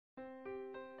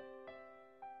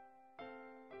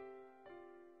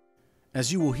As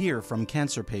you will hear from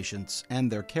cancer patients and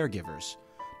their caregivers,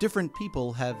 different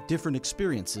people have different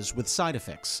experiences with side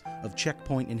effects of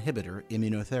checkpoint inhibitor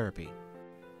immunotherapy.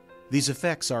 These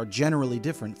effects are generally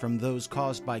different from those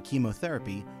caused by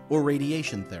chemotherapy or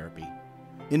radiation therapy.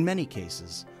 In many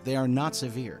cases, they are not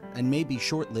severe and may be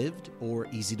short-lived or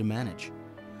easy to manage.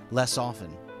 Less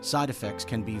often, side effects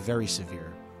can be very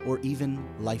severe or even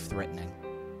life-threatening.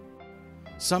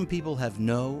 Some people have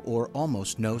no or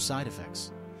almost no side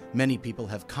effects. Many people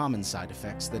have common side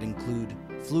effects that include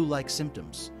flu-like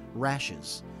symptoms,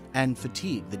 rashes, and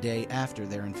fatigue the day after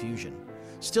their infusion.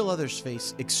 Still others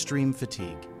face extreme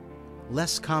fatigue.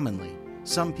 Less commonly,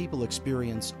 some people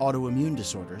experience autoimmune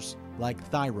disorders like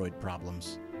thyroid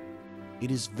problems.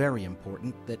 It is very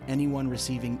important that anyone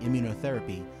receiving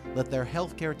immunotherapy let their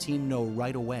healthcare team know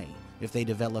right away if they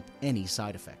develop any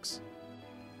side effects.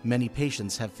 Many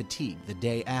patients have fatigue the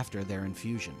day after their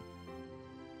infusion.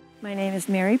 My name is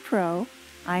Mary Pro.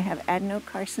 I have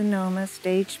adenocarcinoma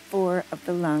stage 4 of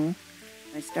the lung.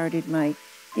 I started my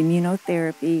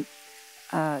immunotherapy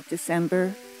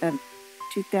December of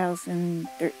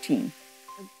 2013.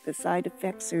 The side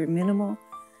effects are minimal.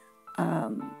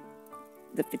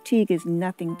 The fatigue is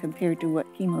nothing compared to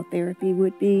what chemotherapy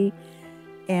would be,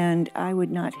 and I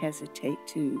would not hesitate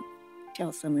to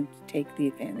tell someone to take the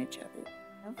advantage of it.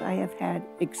 I have had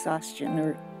exhaustion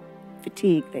or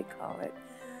fatigue, they call it,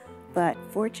 but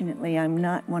fortunately I'm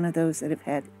not one of those that have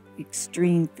had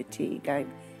extreme fatigue.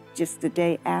 Just the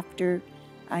day after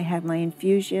I have my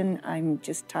infusion, I'm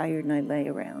just tired and I lay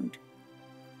around.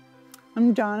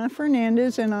 I'm Donna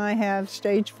Fernandez and I have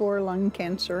stage 4 lung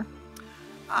cancer.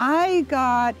 I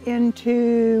got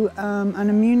into an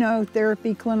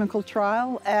immunotherapy clinical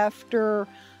trial after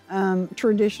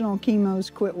traditional chemos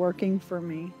quit working for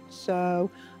me. So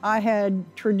I had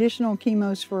traditional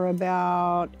chemos for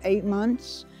about 8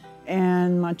 months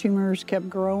and my tumors kept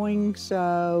growing,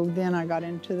 so then I got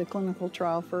into the clinical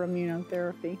trial for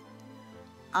immunotherapy.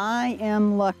 I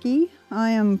am lucky. I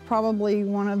am probably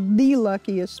one of the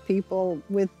luckiest people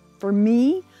for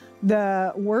me,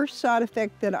 the worst side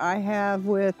effect that I have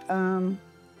with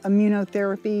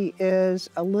immunotherapy is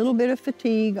a little bit of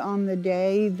fatigue on the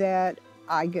day that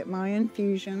I get my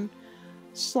infusion,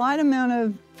 slight amount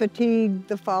of fatigue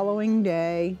the following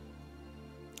day,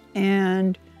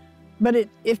 but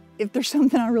if there's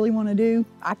something I really want to do,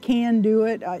 I can do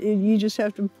it. You just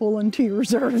have to pull into your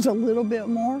reserves a little bit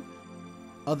more.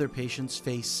 Other patients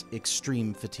face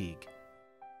extreme fatigue.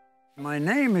 My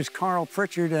name is Carl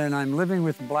Pritchard and I'm living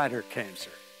with bladder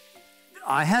cancer.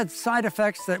 I had side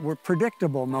effects that were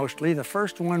predictable mostly. The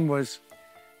first one was,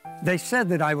 they said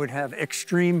that I would have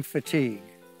extreme fatigue.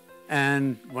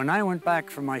 And when I went back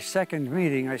for my second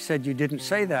meeting, I said, you didn't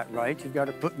say that right. You've got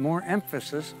to put more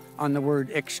emphasis on the word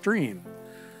extreme.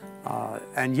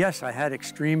 And yes, I had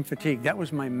extreme fatigue. That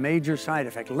was my major side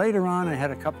effect. Later on, I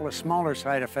had a couple of smaller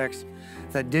side effects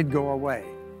that did go away.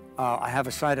 I have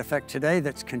a side effect today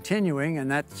that's continuing,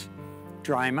 and that's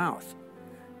dry mouth.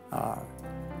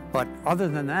 But other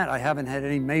than that, I haven't had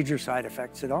any major side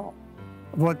effects at all.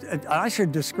 I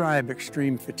should describe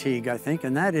extreme fatigue, I think,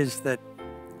 and that is that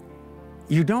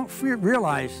you don't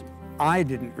realize, I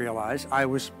didn't realize, I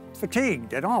was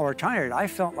fatigued at all or tired. I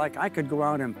felt like I could go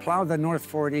out and plow the North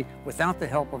 40 without the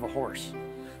help of a horse.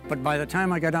 But by the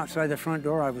time I got outside the front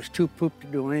door, I was too pooped to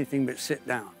do anything but sit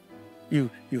down. You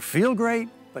feel great,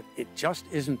 but it just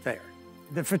isn't there.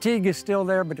 The fatigue is still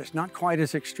there, but it's not quite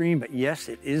as extreme, but yes,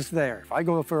 it is there. If I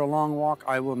go for a long walk,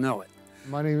 I will know it.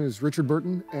 My name is Richard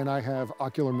Burton, and I have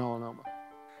ocular melanoma.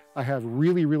 I have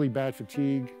really, really bad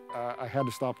fatigue. I had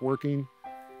to stop working.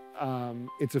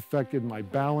 It's affected my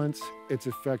balance. It's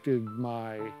affected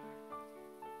my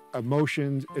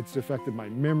emotions. It's affected my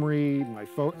memory,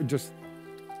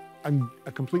 I'm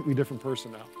a completely different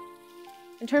person now.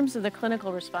 In terms of the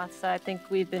clinical response, I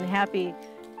think we've been happy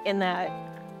in that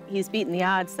he's beaten the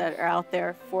odds that are out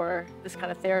there for this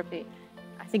kind of therapy.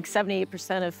 I think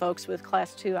 78% of folks with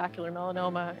class 2 ocular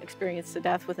melanoma experienced a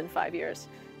death within 5 years.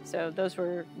 So those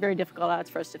were very difficult odds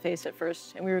for us to face at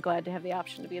first, and we were glad to have the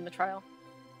option to be in the trial.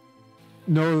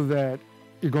 Know that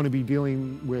you're going to be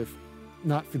dealing with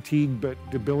not fatigue, but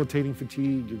debilitating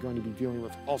fatigue. You're going to be dealing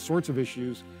with all sorts of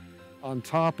issues on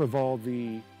top of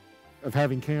of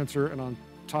having cancer and on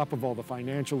top of all the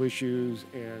financial issues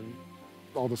and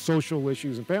all the social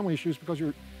issues and family issues, because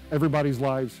everybody's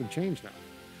lives have changed now.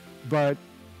 But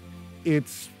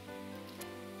if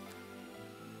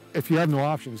you have no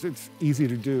options, it's easy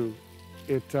to do.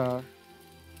 Like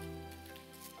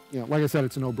I said,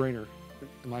 it's a no-brainer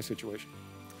in my situation.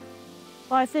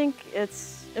 Well, I think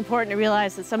it's important to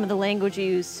realize that some of the language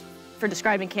used for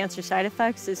describing cancer side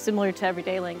effects is similar to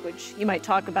everyday language. You might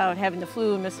talk about having the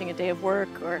flu, missing a day of work,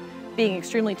 or being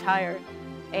extremely tired,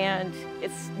 and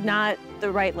it's not the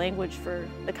right language for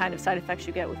the kind of side effects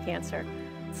you get with cancer.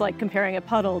 It's like comparing a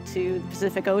puddle to the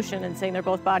Pacific Ocean and saying they're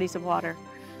both bodies of water,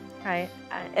 right?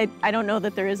 I don't know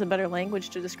that there is a better language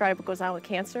to describe what goes on with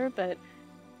cancer, but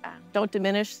don't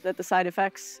diminish that the side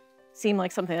effects seem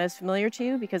like something that is familiar to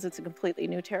you, because it's a completely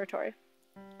new territory.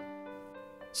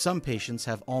 Some patients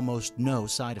have almost no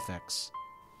side effects.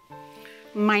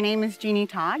 My name is Jeannie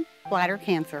Todd, bladder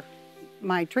cancer.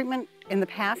 My treatment in the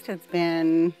past has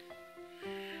been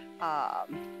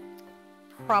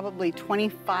probably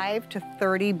 25 to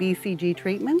 30 BCG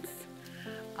treatments,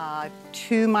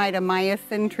 2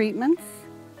 mitomycin treatments,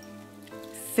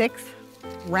 6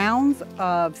 rounds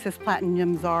of cisplatin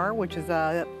Gemzar, which is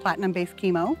a platinum-based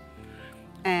chemo,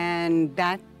 and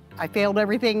that I failed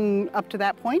everything up to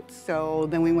that point, so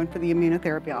then we went for the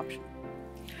immunotherapy option.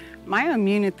 My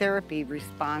immunotherapy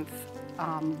response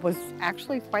was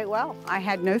actually quite well. I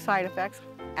had no side effects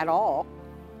at all.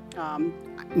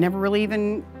 Never really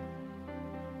even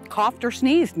coughed or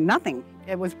sneezed, nothing.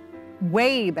 It was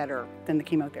way better than the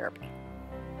chemotherapy.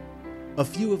 A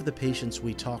few of the patients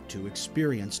we talked to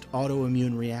experienced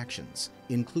autoimmune reactions,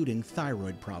 including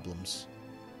thyroid problems.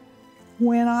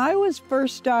 When I was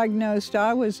first diagnosed,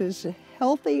 I was as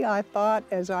healthy, I thought,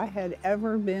 as I had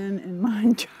ever been in my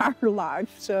entire life.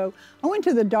 So I went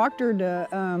to the doctor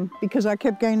because I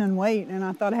kept gaining weight and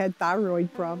I thought I had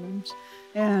thyroid problems.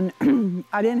 And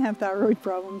I didn't have thyroid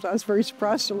problems. I was very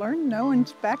surprised to learn, no, in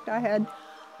fact, I had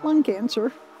lung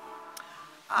cancer.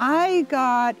 I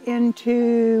got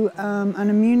into an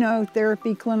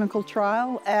immunotherapy clinical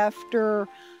trial after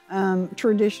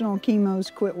traditional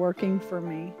chemos quit working for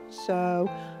me.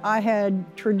 So I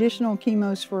had traditional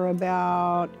chemos for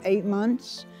about 8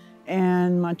 months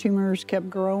and my tumors kept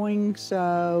growing.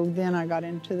 So then I got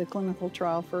into the clinical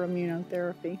trial for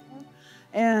immunotherapy.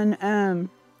 And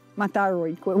my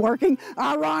thyroid quit working,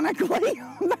 ironically.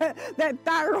 that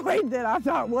thyroid that I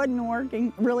thought wasn't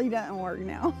working really doesn't work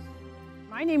now.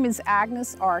 My name is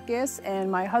Agnes Arcus,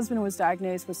 and my husband was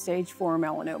diagnosed with stage 4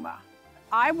 melanoma.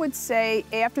 I would say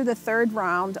after the 3rd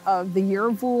round of the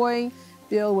Yervoy,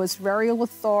 Bill was very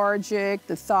lethargic,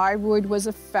 the thyroid was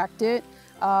affected.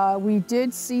 We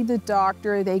did see the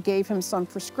doctor, they gave him some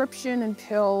prescription and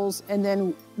pills, and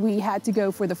then we had to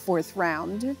go for the 4th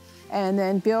round. And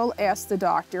then Bill asked the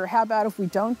doctor, how about if we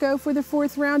don't go for the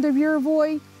 4th round of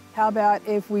Yervoy? How about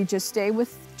if we just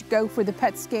go for the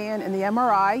PET scan and the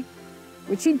MRI?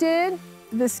 Which he did.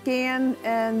 The scan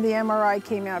and the MRI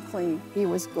came out clean. He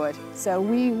was good. So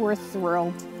we were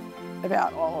thrilled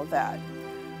about all of that.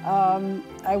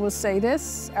 I will say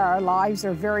this, our lives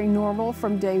are very normal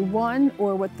from day one,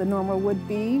 or what the normal would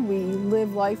be. We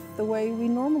live life the way we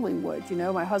normally would. You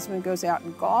know, my husband goes out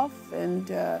and golf, and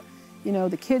you know,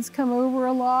 the kids come over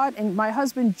a lot, and my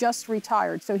husband just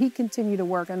retired, so he continued to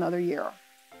work another year.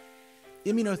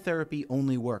 Immunotherapy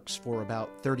only works for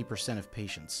about 30% of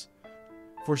patients.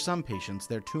 For some patients,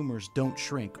 their tumors don't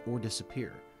shrink or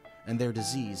disappear, and their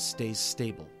disease stays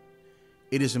stable.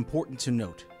 It is important to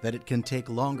note that it can take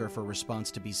longer for response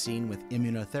to be seen with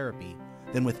immunotherapy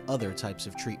than with other types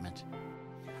of treatment.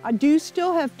 I do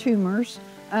still have tumors,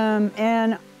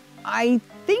 and I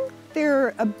think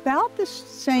they're about the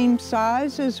same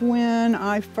size as when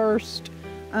I first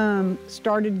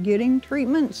started getting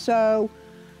treatment, so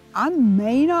I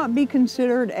may not be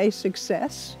considered a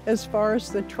success as far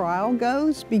as the trial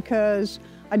goes because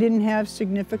I didn't have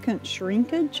significant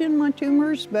shrinkage in my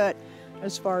tumors, but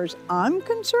as far as I'm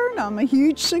concerned, I'm a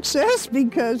huge success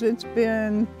because it's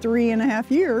been 3.5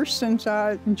 years since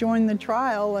I joined the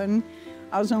trial and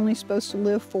I was only supposed to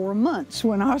live 4 months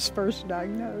when I was first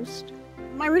diagnosed.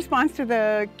 My response to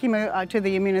the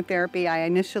immunotherapy, I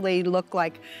initially looked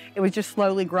like it was just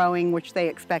slowly growing, which they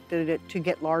expected it to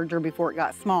get larger before it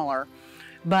got smaller.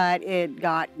 But it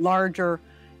got larger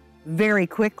very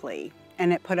quickly,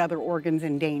 and it put other organs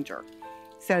in danger.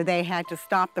 So they had to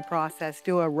stop the process,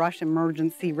 do a rush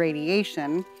emergency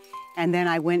radiation, and then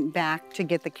I went back to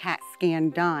get the CAT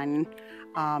scan done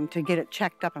to get it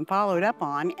checked up and followed up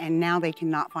on, and now they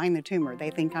cannot find the tumor. They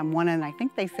think I'm one in, I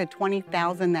think they said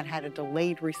 20,000 that had a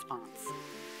delayed response.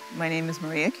 My name is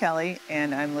Maria Kelly,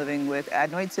 and I'm living with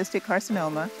adenoid cystic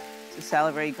carcinoma. It's a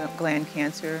salivary gland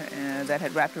cancer that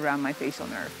had wrapped around my facial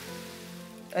nerve.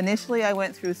 Initially, I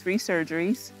went through 3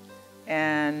 surgeries,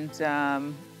 and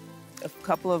a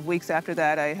couple of weeks after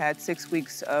that, I had 6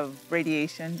 weeks of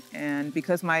radiation, and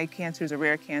because my cancer is a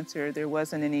rare cancer, there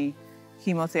wasn't any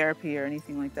chemotherapy or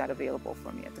anything like that available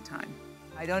for me at the time.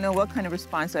 I don't know what kind of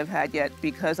response I've had yet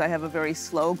because I have a very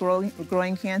slow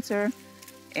growing cancer,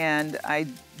 and I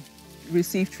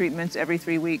receive treatments every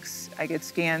 3 weeks. I get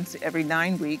scans every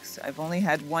 9 weeks. I've only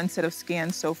had one set of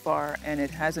scans so far, and it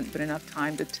hasn't been enough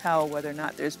time to tell whether or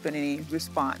not there's been any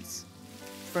response.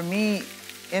 For me,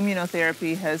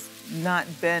 immunotherapy has not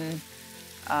been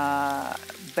a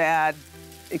bad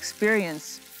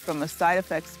experience from a side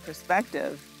effects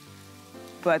perspective,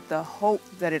 but the hope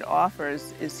that it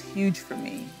offers is huge for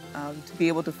me. To be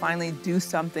able to finally do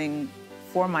something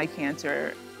for my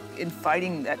cancer in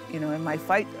fighting that, in my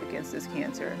fight against this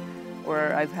cancer,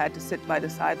 where I've had to sit by the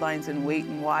sidelines and wait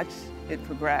and watch it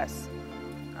progress.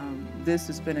 This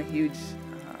has been a huge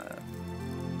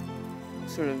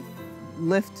sort of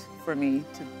lift for me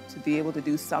to be able to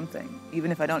do something.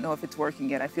 Even if I don't know if it's working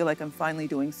yet, I feel like I'm finally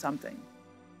doing something.